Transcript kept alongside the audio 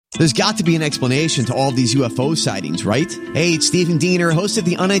There's got to be an explanation to all of these UFO sightings, right? Hey, it's Stephen Diener, host of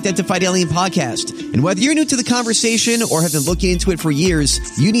the Unidentified Alien Podcast. And whether you're new to the conversation or have been looking into it for years,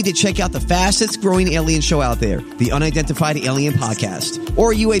 you need to check out the fastest growing alien show out there, the Unidentified Alien Podcast,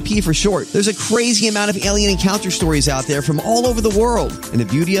 or UAP for short. There's a crazy amount of alien encounter stories out there from all over the world. And the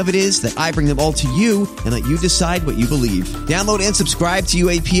beauty of it is that I bring them all to you and let you decide what you believe. Download and subscribe to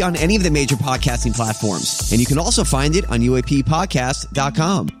UAP on any of the major podcasting platforms. And you can also find it on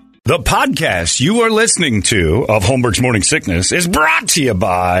UAPpodcast.com. The podcast you are listening to of Holmberg's Morning Sickness is brought to you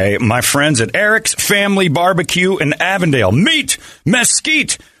by my friends at Eric's Family Barbecue in Avondale. Meet,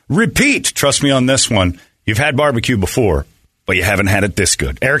 mesquite, repeat. Trust me on this one. You've had barbecue before, but you haven't had it this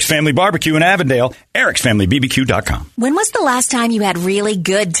good. Eric's Family Barbecue in Avondale, ericsfamilybbq.com. When was the last time you had really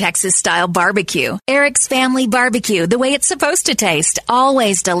good Texas-style barbecue? Eric's Family Barbecue, the way it's supposed to taste.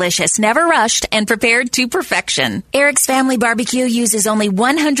 Always delicious, never rushed, and prepared to perfection. Eric's Family Barbecue uses only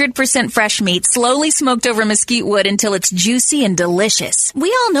 100% fresh meat, slowly smoked over mesquite wood until it's juicy and delicious.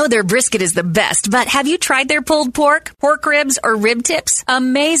 We all know their brisket is the best, but have you tried their pulled pork ribs, or rib tips?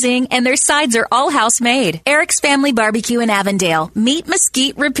 Amazing, and their sides are all house-made. Eric's Family Barbecue in Avondale. Meet,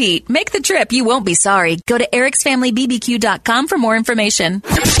 mesquite, repeat. Make the trip. You won't be sorry. Go to ericsfamilybbq.com for more information.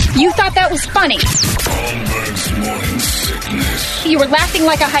 You thought that was funny. Holmberg's Morning Sickness. You were laughing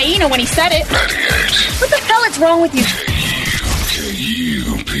like a hyena when he said it. 98. What the hell is wrong with you?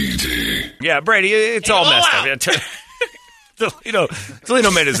 KUPD. Yeah, Brady, it's all messed up.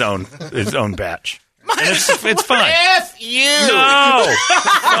 Toledo made his own batch. And it's fine. F you. No,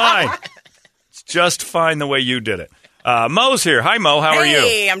 it's fine. It's just fine the way you did it. Mo's here. Hi, Mo. How are you?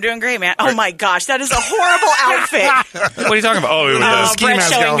 Hey, I'm doing great, man. Oh, my gosh. That is a horrible outfit. What are you talking about? Oh, it was the ski Brett's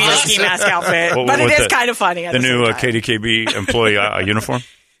mask showing me the outfit. ski mask outfit. But it is kind of funny. The new KDKB employee uniform?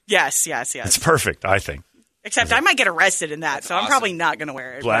 Yes. It's perfect, I think. Except I might get arrested in that, so I'm probably not going to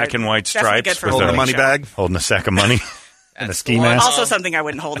wear it. Black and white stripes with holding a money bag. Holding a sack of money and a ski mask. Also something I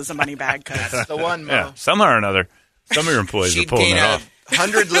wouldn't hold as a money bag. That's the one, Mo. Yeah, somehow or another, some of your employees are pulling it off.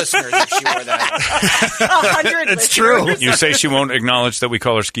 100 listeners if she wore that. 100 It's listeners. true. You say she won't acknowledge that we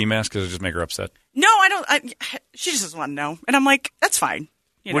call her ski mask because it'll just make her upset? No, I don't. She just doesn't want to know. And I'm like, that's fine.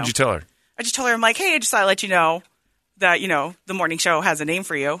 What'd you tell her? I just told her, I'm like, hey, I just thought I'd let you know that, the morning show has a name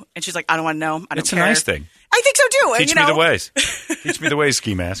for you. And she's like, I don't want to know. I don't It's care. a nice thing. I think so, too. Teach me the ways. Teach me the ways,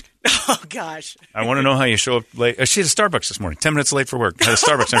 ski mask. Oh, gosh. I want to know how you show up late. She had a Starbucks this morning, 10 minutes late for work. Had a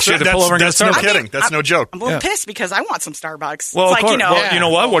Starbucks. Now she had to pull over and get a That's no Starbucks. kidding. That's no joke. I'm a little pissed because I want some Starbucks. Well, it's of like, course. Well, you know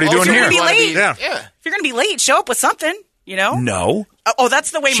what? What are you doing if you're here? Gonna be late, Yeah. If you're going to be late, show up with something, No. Oh,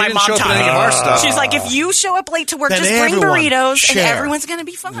 that's the way my didn't mom show up taught with me. any of our stuff. She's like, if you show up late to work, Then just bring everyone burritos share. and everyone's going to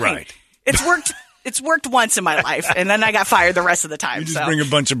be fine. Right. It's worked. It's worked once in my life, and then I got fired the rest of the time. You just so bring a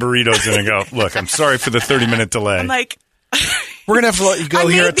bunch of burritos in and go, look, I'm sorry for the 30-minute delay. I'm like, We're going to have to let you go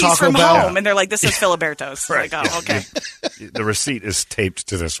I here made at these Taco from Bell. home, and they're like, this is Filiberto's. Right. Like, oh, okay. The receipt is taped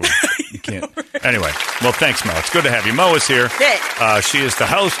to this one. You can't. Anyway, well, thanks, Mo. It's good to have you. Mo is here. She is the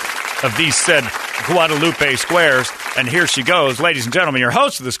host of these said Guadalupe Squares, and here she goes. Ladies and gentlemen, your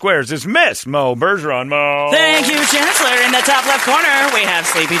host of the Squares is Miss Mo Bergeron. Mo. Thank you, Chancellor. In the top left corner, we have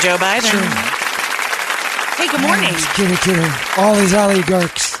Sleepy Joe Biden. Hey, good morning. Get her. All these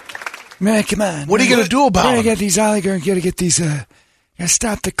oligarchs. Man, come on. What are you going to do about Gotta it? get these oligarchs. Gotta get these, gotta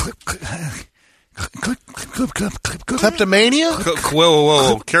stop the clip. Kleptomania?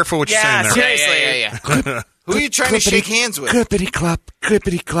 Whoa. Careful what you're saying there. Seriously. Yeah. Who are you trying to shake hands with? Clippity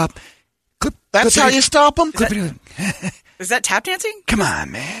clop. That's how you stop them? Is that tap dancing? Come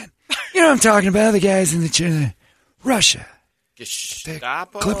on, man. You know what I'm talking about? The guys in the Russia.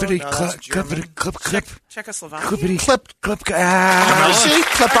 Gestapo? Clippity No, clop. that's German. Clippity clip. Czechoslovakia? Clippity Clip. Ah.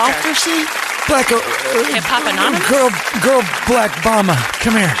 Kleptocracy? Black. Hip-hop Anonymous? Girl, Black Bama.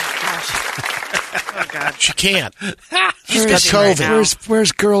 Come here. Oh, God. She can't. She's Where's got COVID. now.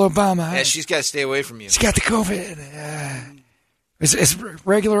 Where's girl Obama? Yeah, she's got to stay away from you. She's got the COVID. Is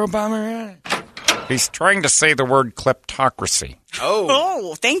regular Obama right? He's trying to say the word kleptocracy.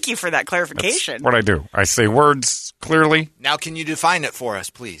 Oh, thank you for that clarification. That's what I do. I say words clearly. Now, can you define it for us,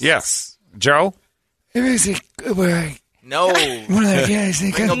 please? Yes. Joe? It was No. one of the guys.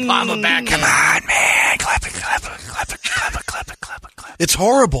 Bring Obama back. Come on, man. Clap it. It's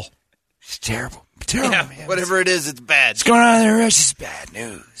horrible. It's terrible. Yeah, Man. whatever it is, it's bad. What's going on in Russia is bad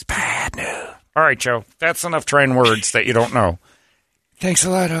news. Bad news. All right, Joe. That's enough train words that you don't know. Thanks a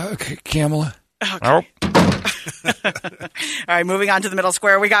lot, Kamala. Oh. All right, moving on to the middle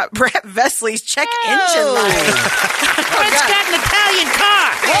square. We got Brett Vesley's check engine light. Brett's got an Italian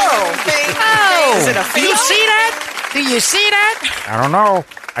car. Whoa. Is it a Do you Fiat? see that? Do you see that? I don't know.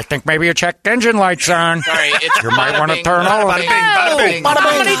 I think maybe your check engine light's on. Sorry, it's You might want to turn over. Bada bing.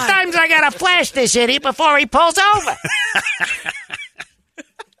 How many times I gotta flash this idiot before he pulls over?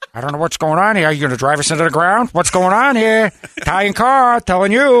 I don't know what's going on here. Are you going to drive us into the ground? What's going on here? Italian car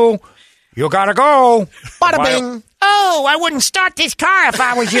telling you gotta go. Bada bing. Oh, I wouldn't start this car if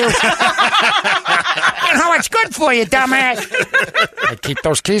I was you. You know, it's good for you, dumbass. I keep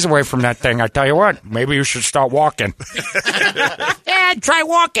those keys away from that thing, I tell you what. Maybe you should start walking. Yeah, try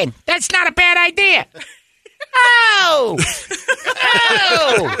walking. That's not a bad idea. Oh!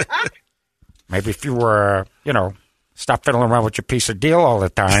 Maybe if you were, stop fiddling around with your piece of deal all the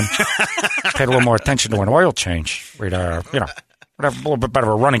time, paid a little more attention to an oil change, we'd, we'd have a little bit better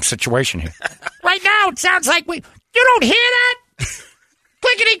of a running situation here. Right now, it sounds like you don't hear that?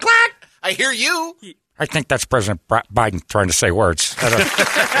 Clickety-clack. I hear you. I think that's President Biden trying to say words. That's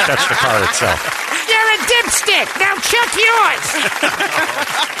the car itself. You're a dipstick. Now check yours.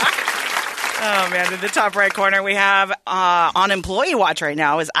 Oh, man. In the top right corner, we have on Employee Watch right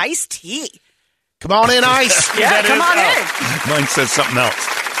now is Ice-T. Come on in, Ice. Yeah, come on in. Mine says something else.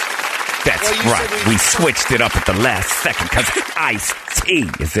 That's right. We switched it up at the last second because Ice-T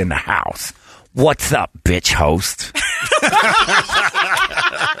is in the house. What's up, bitch host?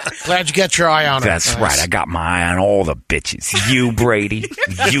 Glad you got your eye on it. That's right. I got my eye on all the bitches. You, Brady.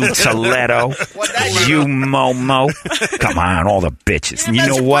 You, Toledo. You, Momo. Got my eye on all the bitches. And you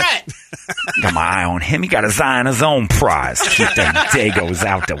know what? Got my eye on him. He got his eye on his own prize. Keep them Dagos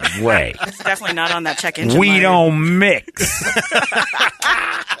out the way. It's definitely not on that check engine We light. don't mix.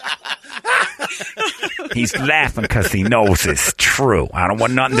 He's laughing because he knows it's true. I don't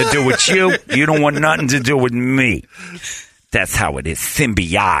want nothing to do with you. You don't want nothing to do with me. That's how it is.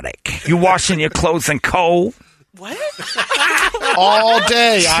 Symbiotic. You washing your clothes in cold? What? All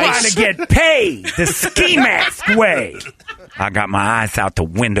day, Trying Ice. to get paid the ski mask way. I got my eyes out the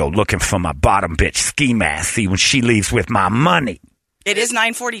window looking for my bottom bitch ski mask. See when she leaves with my money. It is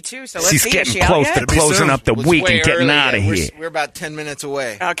 9:42, so let's She's see. getting Is she close out to yet? closing up the It's week way and getting early out of yet. here. We're about 10 minutes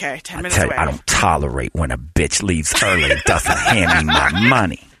away. Okay, 10 minutes Tell away. you, I don't tolerate when a bitch leaves early and doesn't hand me my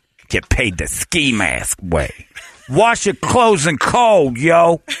money. Get paid the ski mask way. Wash your clothes in cold,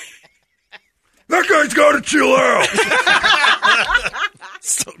 yo. That guy's got to chill out.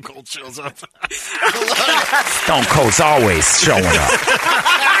 Stone Cold chills up. Stone Cold's always showing up.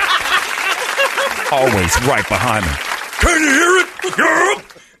 Always right behind me. Can you hear it? Yeah.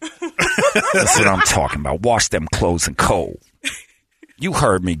 That's what I'm talking about. Wash them clothes in cold. You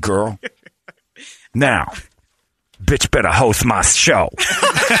heard me, girl. Now, bitch better host my show.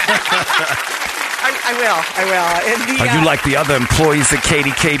 I will. And the, Are you like the other employees at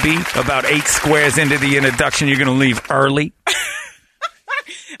KDKB? About 8 squares into the introduction, you're going to leave early?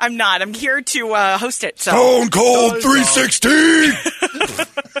 I'm not. I'm here to host it. So. Stone Cold 316.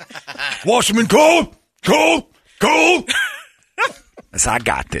 Wash them in cold. Yes, I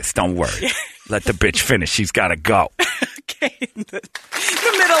got this. Don't worry. Let the bitch finish. She's got to go. Okay. In the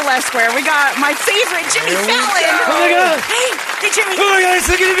middle left square, we got my favorite, Jimmy Fallon. Oh, my God. Hey, Jimmy. Oh, my God. It's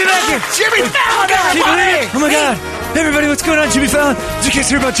so good to be back here. Jimmy Fallon, everybody. Oh, my God. Hey, everybody, what's going on? Jimmy Fallon. Did you guys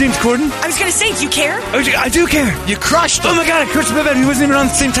hear about James Corden? I was going to say, do you care? Oh, I do care. You crushed him. Oh, my God. I crushed him. He wasn't even on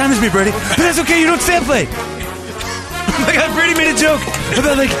at the same time as me, Brady. But that's okay. You don't stay up late. Oh, my God. Brady made a joke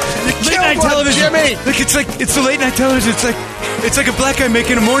about, late night television. Jimmy. It's the late night television. It's like a black guy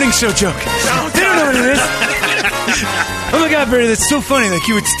making a morning show joke. They don't know what it is. Oh, my God, Brady. That's so funny. Like,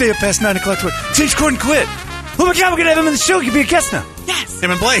 he would stay up past 9 o'clock to work. James Corden quit. Oh, my God. We're going to have him on the show. He could be a guest now. Yes.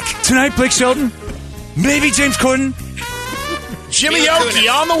 Him and Blake. Tonight, Blake Shelton. Maybe James Corden. Jimmy Oakey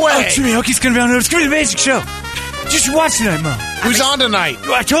on the way. Oh, Jimmy Oakey's going to be on. It's going to be an amazing show. You should watch tonight, Mo. Who's on tonight?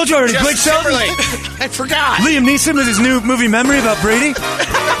 I told you already. Blake Shelton. I forgot. Liam Neeson with his new movie Memory about Brady.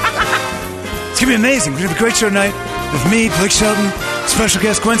 It's going to be amazing. We're going to have a great show tonight with me, Blake Shelton, special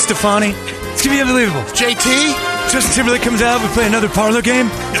guest Gwen Stefani. It's going to be unbelievable. JT? Justin Timberlake comes out. We play another parlor game.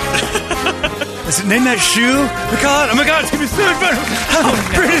 Is it Name That Shoe? We call it. Oh, my God. It's going to be so much fun. Oh,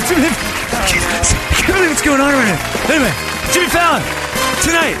 Brady, it's going to be... I can't believe what's going on right now. Anyway, Jimmy Fallon.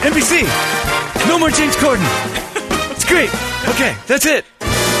 Tonight, NBC. No more James Corden. It's great. Okay, that's it.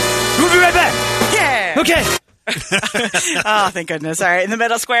 We'll be right back. Yeah. Okay. Oh, thank goodness. All right. In the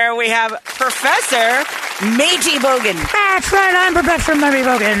middle square, we have Professor Meiji Bogan. That's right, I'm Professor Mary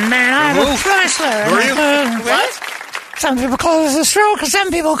Bogan, man. I'm a professor. Who are you? What? Some people call it a stroke,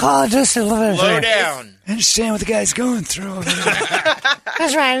 some people call it just a little Slow down. I understand what the guy's going through.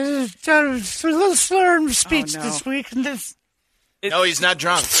 That's right. It's a little slur in speech this week. And this. No, he's not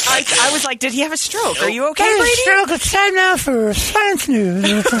drunk. I was like, did he have a stroke? Are you okay, Brady? Stroke. It's time now for Science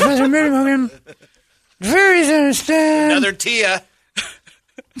News. Professor Mary Bogan. Very understand. Another Tia.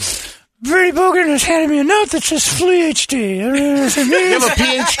 Brady Bogan has handed me a note that says FLEHD. You have a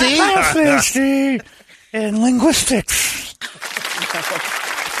PhD? I have a PhD in linguistics.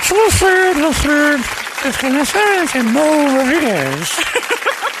 It's a little third. It's going to say Mo Rodriguez.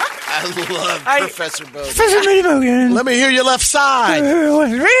 I love Professor Bogan. Professor Brady Bogan. Let me hear your left side.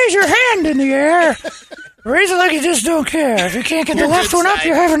 Raise your hand in the air. Raise it like you just don't care. If you can't get the left one up,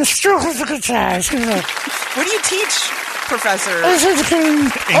 you're having a stroke. It's a good size. What do you teach, Professor? All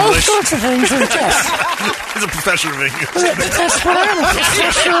sorts of things in the test. He's a professor of English. That's what I'm a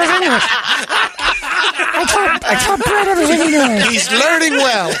professor of English. I taught Brett everything he knows. He's learning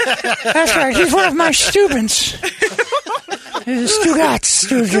well. That's right. He's one of my students. Stugatz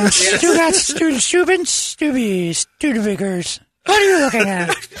students. Studevigers. What are you looking at?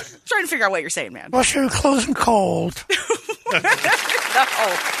 Trying to figure out what you're saying, man. Wash your clothes and cold. No.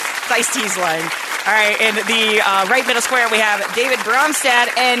 Dice T's line. All right, in the right middle square, we have David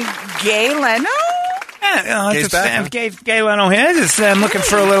Bromstad and Gay Leno. Yeah, Gay Leno here. I'm looking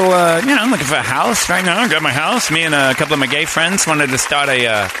for a little, I'm looking for a house right now. I got my house. Me and a couple of my gay friends wanted to start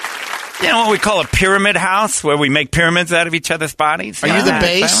what we call a pyramid house, where we make pyramids out of each other's bodies. Are you the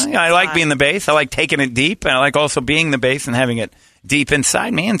base? I like being the base. I like taking it deep, and I like also being the base and having it deep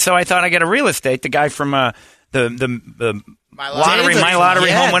inside me. And so I thought I'd get a real estate. The guy from the My Lottery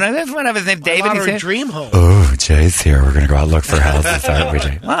home winner. That's whatever his name, David. Lottery dream home. Oh, Jay's here. We're going to go out and look for houses.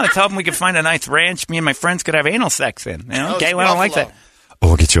 Well, I told him we could find a nice ranch me and my friends could have anal sex in. Gay, I don't like that. Oh,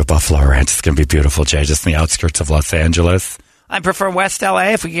 we'll get you a Buffalo ranch. It's going to be beautiful, Jay, just in the outskirts of Los Angeles. I prefer West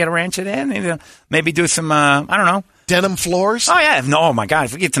L.A. if we could get a ranch there. Maybe do some, denim floors? Oh, yeah. No, oh, my God.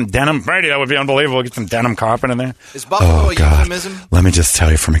 If we get some denim, Brady, that would be unbelievable. Get some denim carpet in there. Is Buffalo a euphemism? Let me just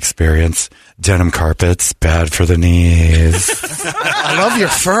tell you from experience, denim carpet's bad for the knees. I love your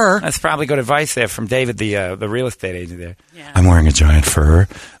fur. That's probably good advice there from David, the real estate agent there. Yeah. I'm wearing a giant fur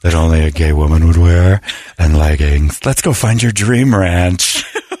that only a gay woman would wear and leggings. Let's go find your dream ranch.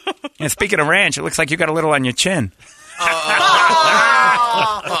 And speaking of ranch, it looks like you got a little on your chin.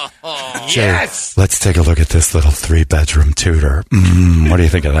 Jay, yes. Let's take a look at this little 3-bedroom Tudor. What do you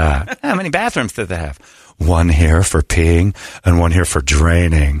think of that? How many bathrooms does it have? One here for peeing and one here for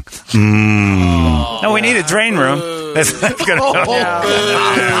draining. No, we need a drain room. That's gonna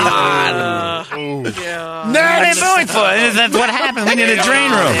That's what happened. We need a drain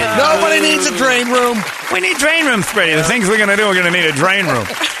room. Nobody needs a drain room. We need drain rooms, Brady. The things we're going to do, we're going to need a drain room.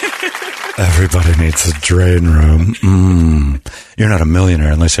 Everybody needs a drain room. You're not a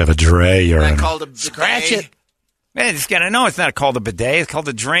millionaire unless you have a Dre urinal. Called a bidet. Scratch it. Man, it's not called a bidet. It's called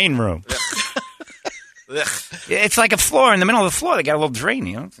a drain room. It's like a floor. In the middle of the floor, they got a little drain,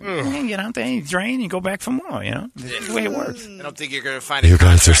 You get out there, you drain, you go back for more, That's the way it works. I don't think you're going to find it. You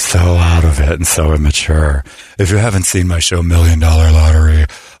guys are so out of it and so immature. If you haven't seen my show, $1 Million Lottery,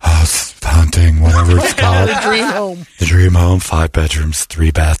 House Hunting, whatever it's called. The Dream Home. The Dream Home, 5 bedrooms,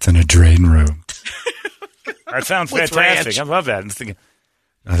 3 baths, and a drain room. That sounds fantastic. I love that.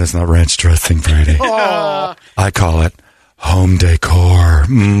 That is not ranch dressing, Brady. I call it home decor.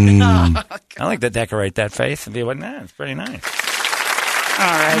 I like to decorate that face and be like, it's pretty nice. All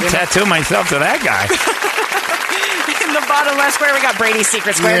right. Tattoo myself to that guy. In the bottom left square, we got Brady's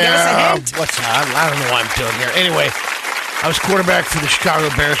Secret Square. Give us a hint. I don't know what I'm doing here. Anyway, I was quarterback for the Chicago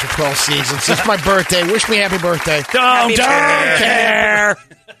Bears for 12 seasons. It's my birthday. Wish me happy birthday. Don't care.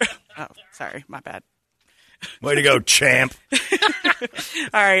 Oh, sorry. My bad. Way to go, champ. All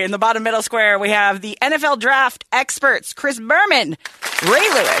right, in the bottom middle square, we have the NFL draft experts, Chris Berman, Ray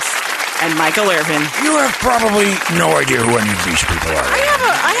Lewis, and Michael Irvin. You have probably no idea who any of these people are.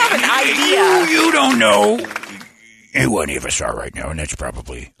 I have an idea. You don't know who any of us are right now, and that's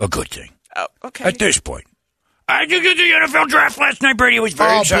probably a good thing. Oh, okay. At this point. I did get the NFL draft last night, Brady. Was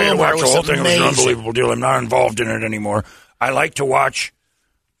very excited to watch the whole thing. It was an unbelievable deal. I'm not involved in it anymore. I like to watch.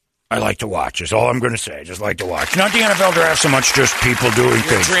 Is all I'm going to say. Just like to watch. Not the NFL draft so much, just people doing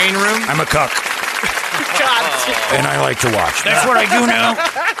things. Drain room? I'm a cuck. And I like to watch. That's what I do now.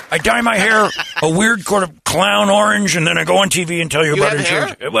 I dye my hair a weird kind of clown orange, and then I go on TV and tell you about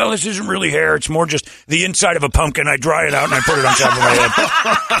insurance. Well, this isn't really hair. It's more just the inside of a pumpkin. I dry it out and I put it on top of my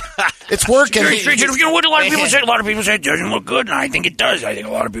head. It's working. What a lot of people say. A lot of people say it doesn't look good, and I think it does. I think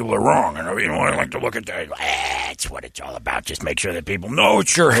a lot of people are wrong. And I like to look at that. That's what it's all about. Just make sure that people know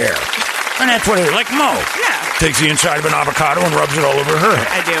it's your hair. And that's what it is. Like Mo. Yeah. Takes the inside of an avocado and rubs it all over her head.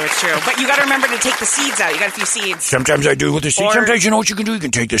 I do. It's true. But you got to remember to take the seeds out. You got a few seeds. Sometimes I do with the seeds. Sometimes you know what you can do? You can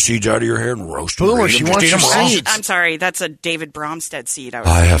take the seeds out of your hair and roast them. Boomer, she wants your seeds. I'm sorry. That's a David Bromstead seed.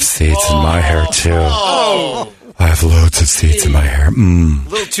 I have seeds in my hair, too. I have loads of seeds in my hair. A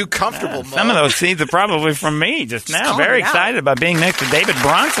little too comfortable, Mo. Some of those seeds are probably from me just now. Very excited about being next to David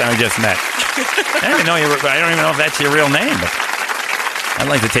Bronson I just met. I don't even know if that's your real name, but I'd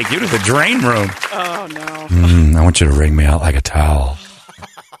like to take you to the drain room. Oh, no. I want you to wring me out like a towel.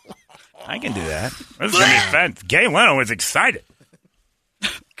 I can do that. This is going to be fun. Gay Leno is excited.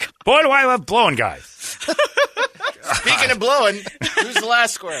 Boy, do I love blowing guys. Speaking of blowing, who's the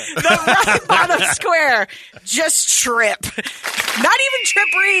last square? The right bottom square. Just Trip. Not even Trip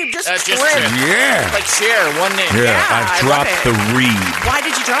Reed, just Trip. Yeah. Like Cher, one name. Yeah, I've dropped the reed. Why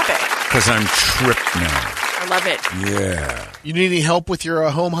did you drop it? Because I'm tripped now. I love it. Yeah. You need any help with your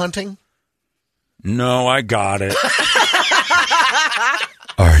home hunting? No, I got it.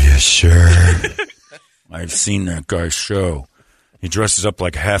 Are you sure? I've seen that guy's show. He dresses up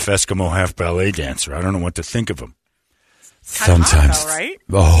like half Eskimo, half ballet dancer. I don't know what to think of him. Sometimes. Hot, right?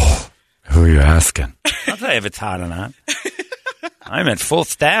 Oh, who are you asking? I'll tell you if it's hot or not. I'm at full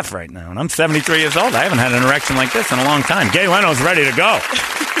staff right now, and I'm 73 years old. I haven't had an erection like this in a long time. Gay Leno's ready to go.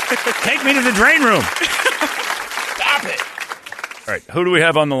 Take me to the drain room. Stop it. All right, who do we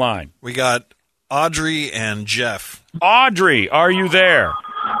have on the line? We got Audrey and Jeff. Audrey, are you there?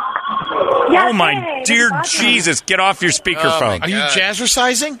 Yes, Oh, my hey, dear that's awesome. Jesus, get off your speakerphone. Are you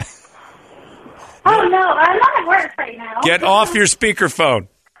jazzercising? Oh, no, I'm not at work right now. Get off your speakerphone.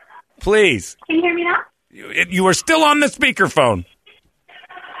 Please. Can you hear me now? You are still on the speakerphone.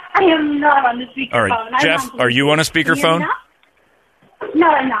 I am not on the speakerphone. All right, Jeff, are you on a speakerphone? No,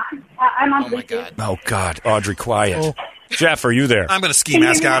 I'm not. I'm on Bluetooth. Oh, God. Audrey, quiet. Jeff, are you there? I'm going to ski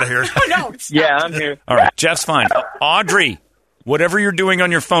mask out of here. Oh, no. Yeah, I'm here. All right, Jeff's fine. Audrey, whatever you're doing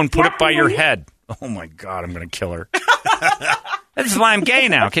on your phone, put it by your head. Oh, my God, I'm going to kill her. This is why I'm gay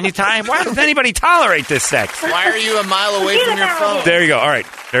now. Can you why does anybody tolerate this sex? Why are you a mile away from your phone? There you go. All right.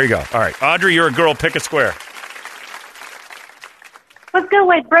 There you go. All right. Audrey, you're a girl. Pick a square. Let's go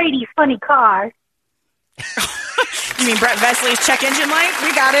with Brady's funny car. You mean Brett Vesley's check engine light?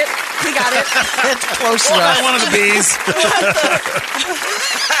 We got it. We got it. It's close Well, enough. one of the bees.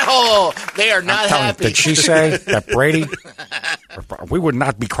 Oh, they are not Telling, happy. did she say that Brady? We would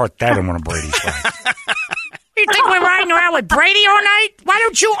not be caught dead in one of Brady's rides. You think we're riding around with Brady all night? Why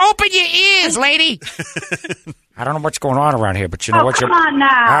don't you open your ears, lady? I don't know what's going on around here, but you know what? Come on now.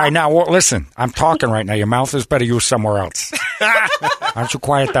 All right, now, listen. I'm talking right now. Your mouth is better used somewhere else. Why don't you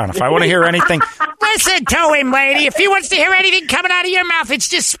quiet down? If I want to hear anything... Listen to him, lady. If he wants to hear anything coming out of your mouth, it's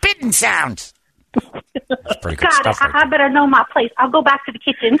just spitting sounds. That's pretty good God, stuff. I better know my place. I'll go back to the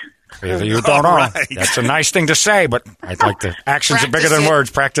kitchen. Either you don't know. That's a nice thing to say, but I'd like to. Actions are bigger than words.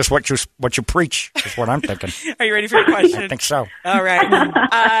 Practice what you preach is what I'm thinking. Are you ready for your question? I think so. All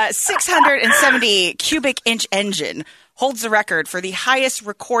right. 670 cubic inch engine holds the record for the highest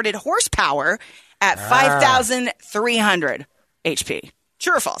recorded horsepower at 5,300 HP.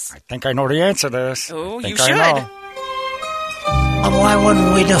 True or false? I think I know the answer to this. Oh, you I should. know. Why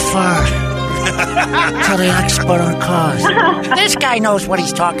wouldn't we defer to the expert on cars? This guy knows what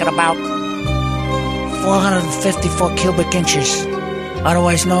he's talking about. 454 cubic inches,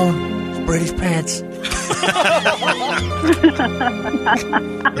 otherwise known as British pants.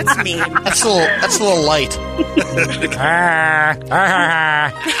 That's mean. That's a little light.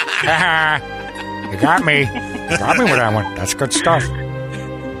 You got me. You got me with that one. That's good stuff.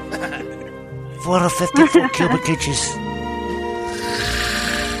 454 cubic inches.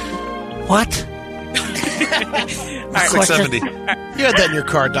 What? 670. You had that in your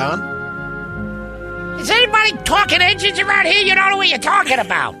car, Don. Is anybody talking engines around here? You don't know what you're talking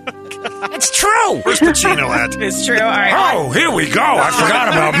about. It's true. Where's Pacino at? It's true. All right. Oh, here we go. I forgot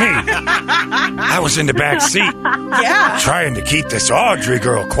about me. I was in the back seat Yeah. trying to keep this Audrey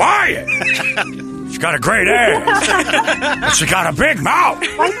girl quiet. She's got a great ass. And she got a big mouth.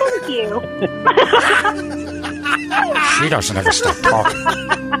 Why, thank you. She doesn't ever stop talking.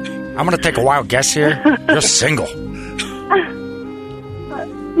 I'm going to take a wild guess here. You're single.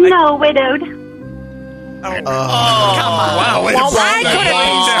 No, widowed. Come on. Wow, way to Well, blow I that could have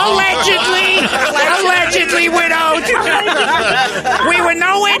allegedly widowed. We were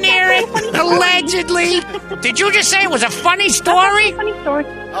nowhere near it. Allegedly. Did you just say it was a funny story? Funny story.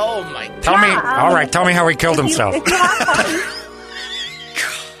 Oh, my God. Tell me. All right, tell me how he killed himself. It's not funny.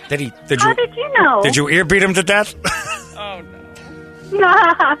 Did How you did you know? Did you ear beat him to death? Oh,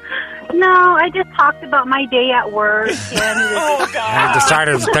 no. No, I just talked about my day at work. And Oh, God. I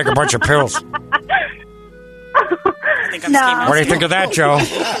decided to take a bunch of pills. no. What do you think of that, Joe?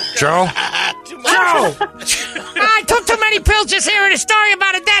 Joe? Joe! I took too many pills just hearing a story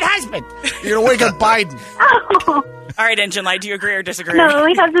about a dead husband. You're gonna wake up Biden. Oh, All right, Engine Light, do you agree or disagree? No,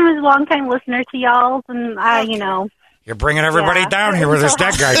 my husband was a long-time listener to y'all's, and you know. You're bringing everybody down here with this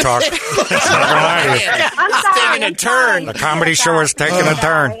dead guy talk. Not gonna lie to you. I'm sorry. Taking a turn. The comedy show is taking a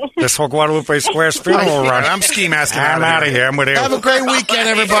turn. This whole Guadalupe Square's funeral run. I'm ski masking. I'm out of here. I'm with you. Have a great weekend,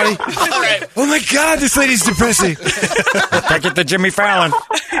 everybody. All right. Oh my God, this lady's depressing. Take it to Jimmy Fallon.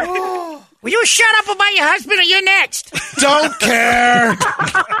 Will you shut up about your husband or you're next? Don't care.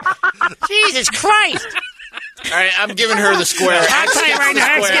 Jesus Christ. All right, I'm giving her the square. I'll tell you right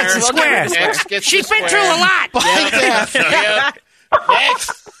now, X gets the square. X gets She's the been square. through a lot. Yep.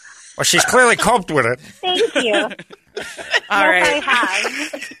 Next. Well, she's clearly coped with it. Thank you. All right. I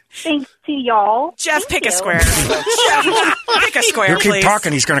have. Thanks to y'all. Jeff, pick a you. square. Jeff, pick a square, You keep please.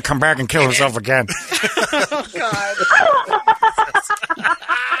 talking, he's going to come back and kill himself again. Oh, God.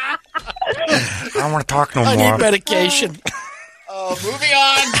 I don't want to talk no I more. need medication. Moving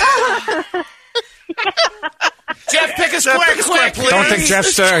on. Jeff, pick a square quick, please. Don't think Jeff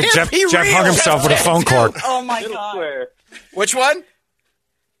hung himself with a phone cord. Oh, my God. Which one?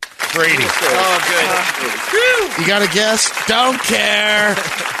 Brady. Oh, You got a guess? Don't care.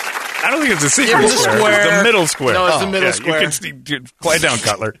 I don't think it's a secret Give us a square. square. It's the middle square. No, it's the middle yeah, square. You can quiet down,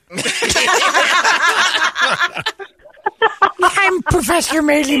 Cutler. I'm Professor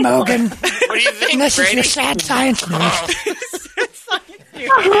Maisie Mogan. What do you think, And this is Brady? your sad science news.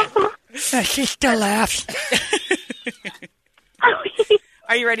 She still laughs.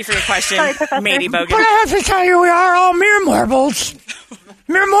 Are you ready for your question, Sorry, Professor. Matey Bogan? But I have to tell you, we are all mere marbles.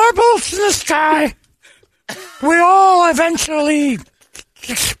 Mere marbles in the sky. We all eventually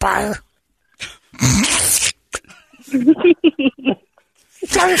expire.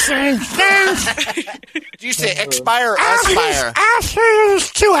 Sorry, Did you say expire or aspire?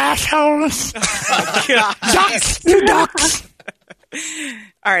 Assholes, two assholes. Ducks, two ducks.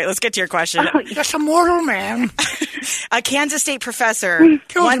 All right, let's get to your question. Just a mortal man. A Kansas State professor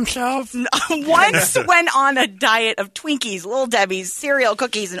Killed himself. once went on a diet of Twinkies, Little Debbie's, cereal,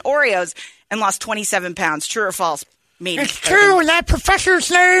 cookies, and Oreos and lost 27 pounds. True or false? Matey. It's true, and that professor's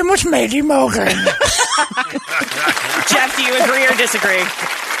name was Maisie Mogan. Jeff, do you agree or disagree?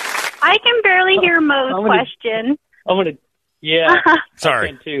 I can barely hear Mo's I'm gonna- question. I'm gonna, yeah, Sorry.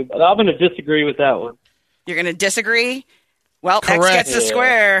 I can too, but I'm gonna disagree with that one. You're going to disagree? Well, Correct. X gets the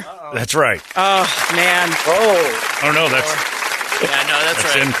square. That's right. Oh, man. Oh, no, that's Yeah, no, that's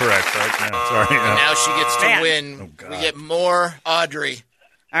right. incorrect, right? Yeah, sorry. And now she gets to Man. win. We get more Audrey.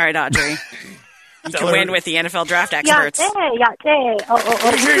 All right, Audrey. You can win with the NFL draft Yatte, experts. yatte. Oh.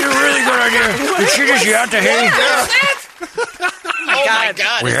 This is a really good idea. This shit is out to hay. Oh, my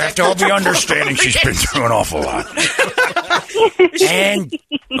God. We have to all be understanding she's been through an awful lot. And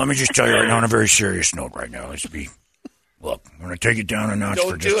let me just tell you right now on a very serious note right now. Look, I'm going to take it down a notch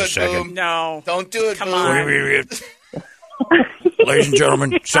for Don't just do a it, second. Boom. No. Don't do it, Come Boom. on. Ladies and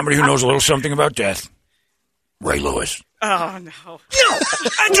gentlemen, somebody who knows a little something about death, Ray Lewis. Oh, no. No,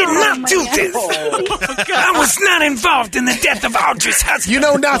 I did not do this. I was not involved in the death of Audrey's husband. You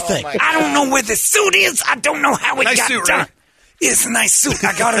know nothing. I don't know where the suit is. I don't know how it Nice got suit, done. Ray. It's a nice suit.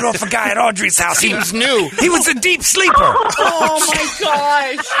 I got it off a guy at Audrey's house. He was new. He was a deep sleeper. Oh, my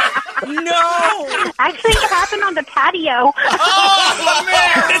gosh. No. Actually, it happened on the patio. Oh,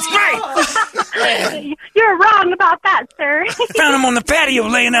 man. That's right. You're wrong about that, sir. Found him on the patio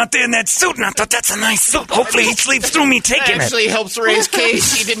laying out there in that suit, and I thought, that's a nice suit. Hopefully he sleeps through me taking it. Actually helps Ray's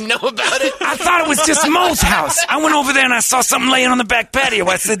case. He didn't know about it. I thought it was just Mo's house. I went over there and I saw something laying on the back patio.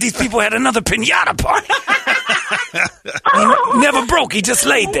 I said, these people had another pinata party. He never broke. He just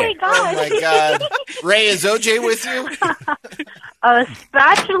laid there. Oh, my God. Ray, is OJ with you?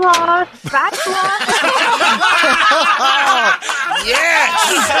 Spatula.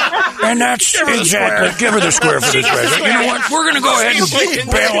 Yes. And that's exactly. Give her the square for this, Ray. You know what? We're going to go ahead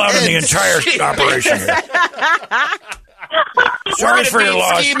and bail out on the entire operation here. Sorry for your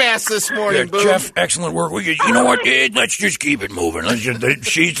loss. Ski mask this morning, Boom. Jeff, excellent work. You know what? Let's just keep it moving.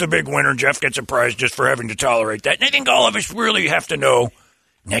 She's the big winner. Jeff gets a prize just for having to tolerate that. And I think all of us really have to know,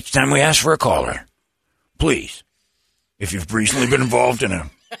 next time we ask for a caller, please, if you've recently been involved in a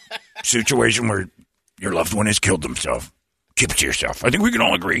situation where your loved one has killed themselves, keep it to yourself. I think we can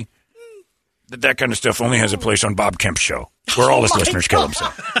all agree that kind of stuff only has a place on Bob Kemp's show, where all his listeners kill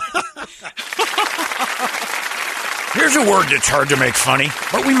themselves. Here's a word that's hard to make funny,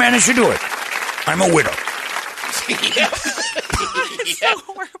 but we managed to do it. I'm a widow.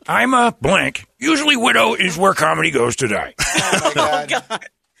 I'm a blank. Usually widow is where comedy goes to die. Oh, my God.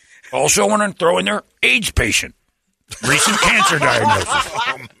 Also want to throw in there AIDS patient. Recent cancer diagnosis.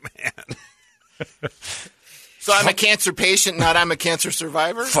 Oh, man. So I'm a cancer patient, not I'm a cancer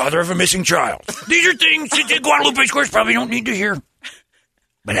survivor? Father of a missing child. These are things that the Guadalupe Squares probably don't need to hear.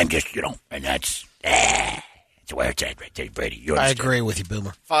 But I'm just, and that's where it's at right there, Brady. You I understand? agree with you,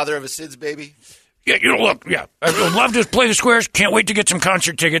 Boomer. Father of a SIDS baby? Yeah, look, yeah. I would love to play the Squares. Can't wait to get some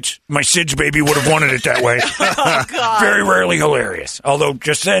concert tickets. My SIDS baby would have wanted it that way. Oh, God. Very rarely hilarious. Although,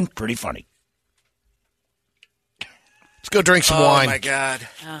 just then, pretty funny. Let's go drink some wine. Oh, my God.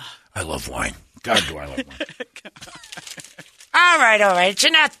 I love wine. God, do I love wine. All right. It's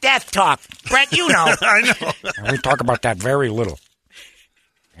enough death talk. Brett, you know. I know. And we talk about that very little.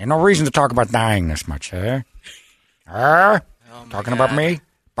 Ain't no reason to talk about dying this much, eh? Talking about me?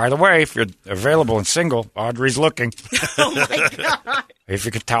 By the way, if you're available and single, Audrey's looking. Oh, my God. If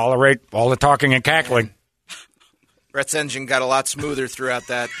you could tolerate all the talking and cackling. Brett's engine got a lot smoother throughout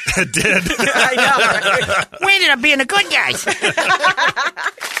that. It did. I know. Right? We ended up being the good guys.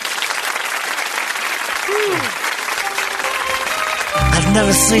 I've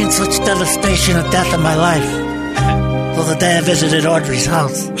never seen such devastation of death in my life. Till the day I visited Audrey's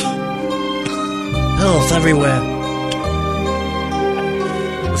house. Pills everywhere.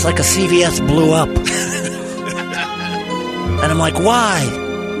 It's like a CVS blew up. And I'm like, why?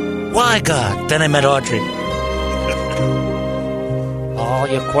 Why, God? Then I met Audrey. All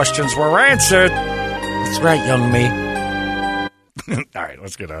your questions were answered. That's right, young me. All right,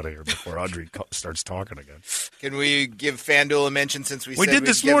 let's get out of here before Audrey starts talking again. Can we give FanDuel a mention since we We said did we'd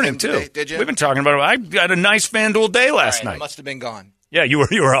this give morning, him too. today? Did you? We've been talking about it. I got a nice FanDuel day last All right, night. I must have been gone. Yeah, you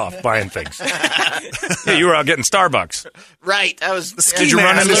were off buying things. Yeah, you were out getting Starbucks. Right. I was. Did you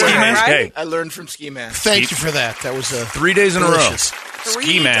run into Ski Mask? Hey, I learned from Ski Mask. Thank you for that. That was 3 days in delicious. a row. 3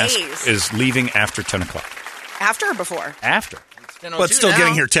 Ski Mask days. is leaving after 10 o'clock. After or before? After. But still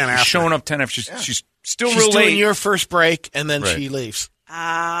getting here 10 after. Showing up 10 after. She's still She's real doing late. your first break, and then Right. she leaves.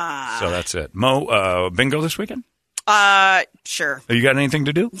 So that's it. Mo, bingo this weekend? Sure. You got anything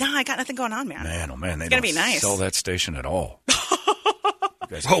to do? No, I got nothing going on, man. Man, oh man, they It's gonna don't be nice. sell that station at all.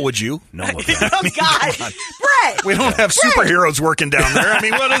 What would you? No, Oh, God. Brett! We don't have superheroes working down there. I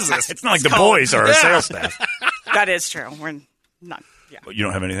mean, what is this? It's not like the boys are our sales staff. That is true. We're not. Yeah. But you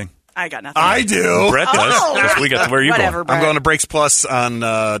don't have anything? I got nothing. I do. Brett does. Oh. This week, where are you Whatever, going? Brett. I'm going to Breaks Plus on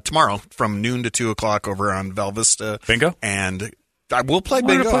tomorrow from noon to 2 o'clock over on Val Vista. Bingo? And I will play Why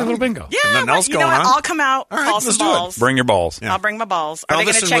don't bingo. I play a little bingo? Yeah, Nothing else you know going what? on? I'll come out, All right, call let's some do it. balls. Bring your balls. Yeah. I'll bring my balls. Are Val they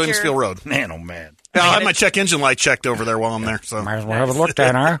going Vista to and check Williamsville your... Road. Man, oh man. Yeah, I'll have my check engine light checked over there while I'm there. So Might as well have it looked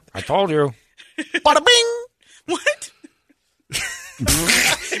at, huh? I told you. Bada bing! What?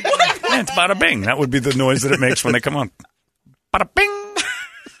 Yeah, it's bada bing. That would be the noise that it makes when they come on. Bada bing.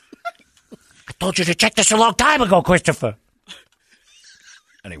 I told you to check this a long time ago, Christopher.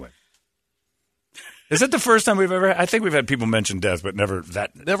 Anyway. Is that the first time we've ever... I think we've had people mention death, but never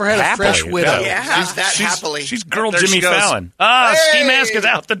that... Never had a happily. fresh widow. Yeah, she's that happily. She's girl There Jimmy she goes. Fallon. Hey! Ski Mask is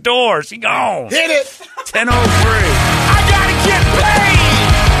out the door. She gone. Hit it. 10:03. I gotta get paid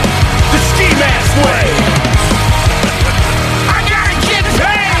the Ski Mask way. I gotta get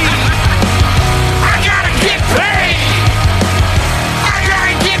paid. I gotta get paid. I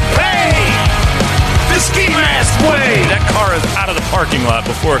gotta get paid the Ski Mask way. That car is out of the parking lot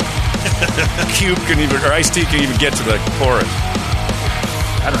before Cube can even, or Ice-T can even get to the chorus.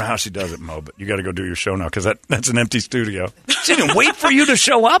 I don't know how she does it, Mo, but you got to go do your show now because that's an empty studio. She didn't wait for you to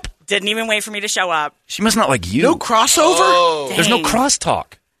show up? Didn't even wait for me to show up. She must not like you. No crossover? Oh. There's no Dang.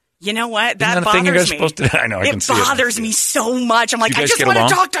 crosstalk. You know what? Isn't That that a thing you bothers guys me. supposed to? I know. I can see it. bothers me so much. I'm like, You I guys just get want to along?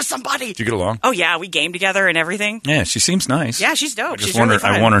 talk to somebody. Do you get along? Oh, yeah. We game together and everything. Yeah, she seems nice. Yeah, she's dope. I just She's wonder. really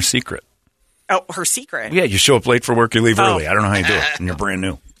fun. I want her secret. Oh, her secret. Yeah, you show up late for work, you leave Oh. early. I don't know how you do it, and you're brand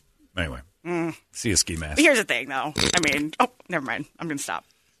new. Anyway, see you, Ski Mask. But here's the thing, though. I mean, never mind. I'm going to stop.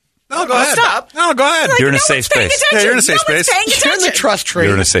 No, go ahead. Stop. No, go ahead. You're in a no safe one's paying space. attention. Yeah, you're in a safe No one's space. paying You're in the attention. trust trade.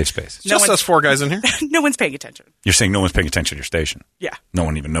 You're in a safe space. Just us four guys in here. No one's paying attention. You're saying no one's paying attention to your station. Yeah. No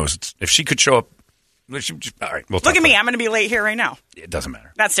one even knows. If she could show up, all right. We'll Look talk at me. about I'm going to be late here right now. It doesn't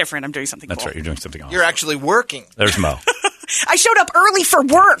matter. That's different. I'm doing something That's cool. right. You're doing something else. You're actually working. There's Mo. I showed up early for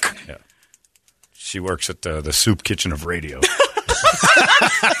work. Yeah. She works at the soup kitchen of radio.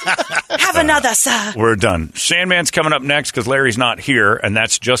 Have another, sir. We're done. Shanman's coming up next because Larry's not here, and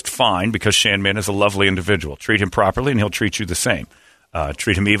that's just fine because Shanman is a lovely individual. Treat him properly, and he'll treat you the same.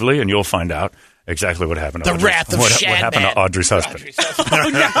 Treat him evilly, and you'll find out exactly what happened to The wrath of what Shanman. happened to Audrey's husband.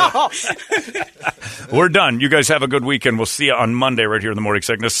 Oh, no. We're done. You guys have a good weekend. We'll see you on Monday right here in the Morning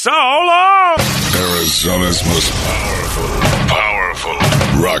Sickness. So long! Arizona's most powerful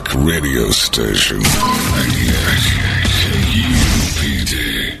rock radio station.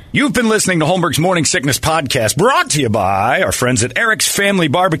 KUPD. You've been listening to Holmberg's Morning Sickness Podcast, brought to you by our friends at Eric's Family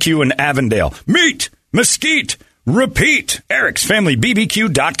Barbecue in Avondale. Meet, mesquite, repeat.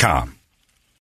 Eric'sFamilyBBQ.com.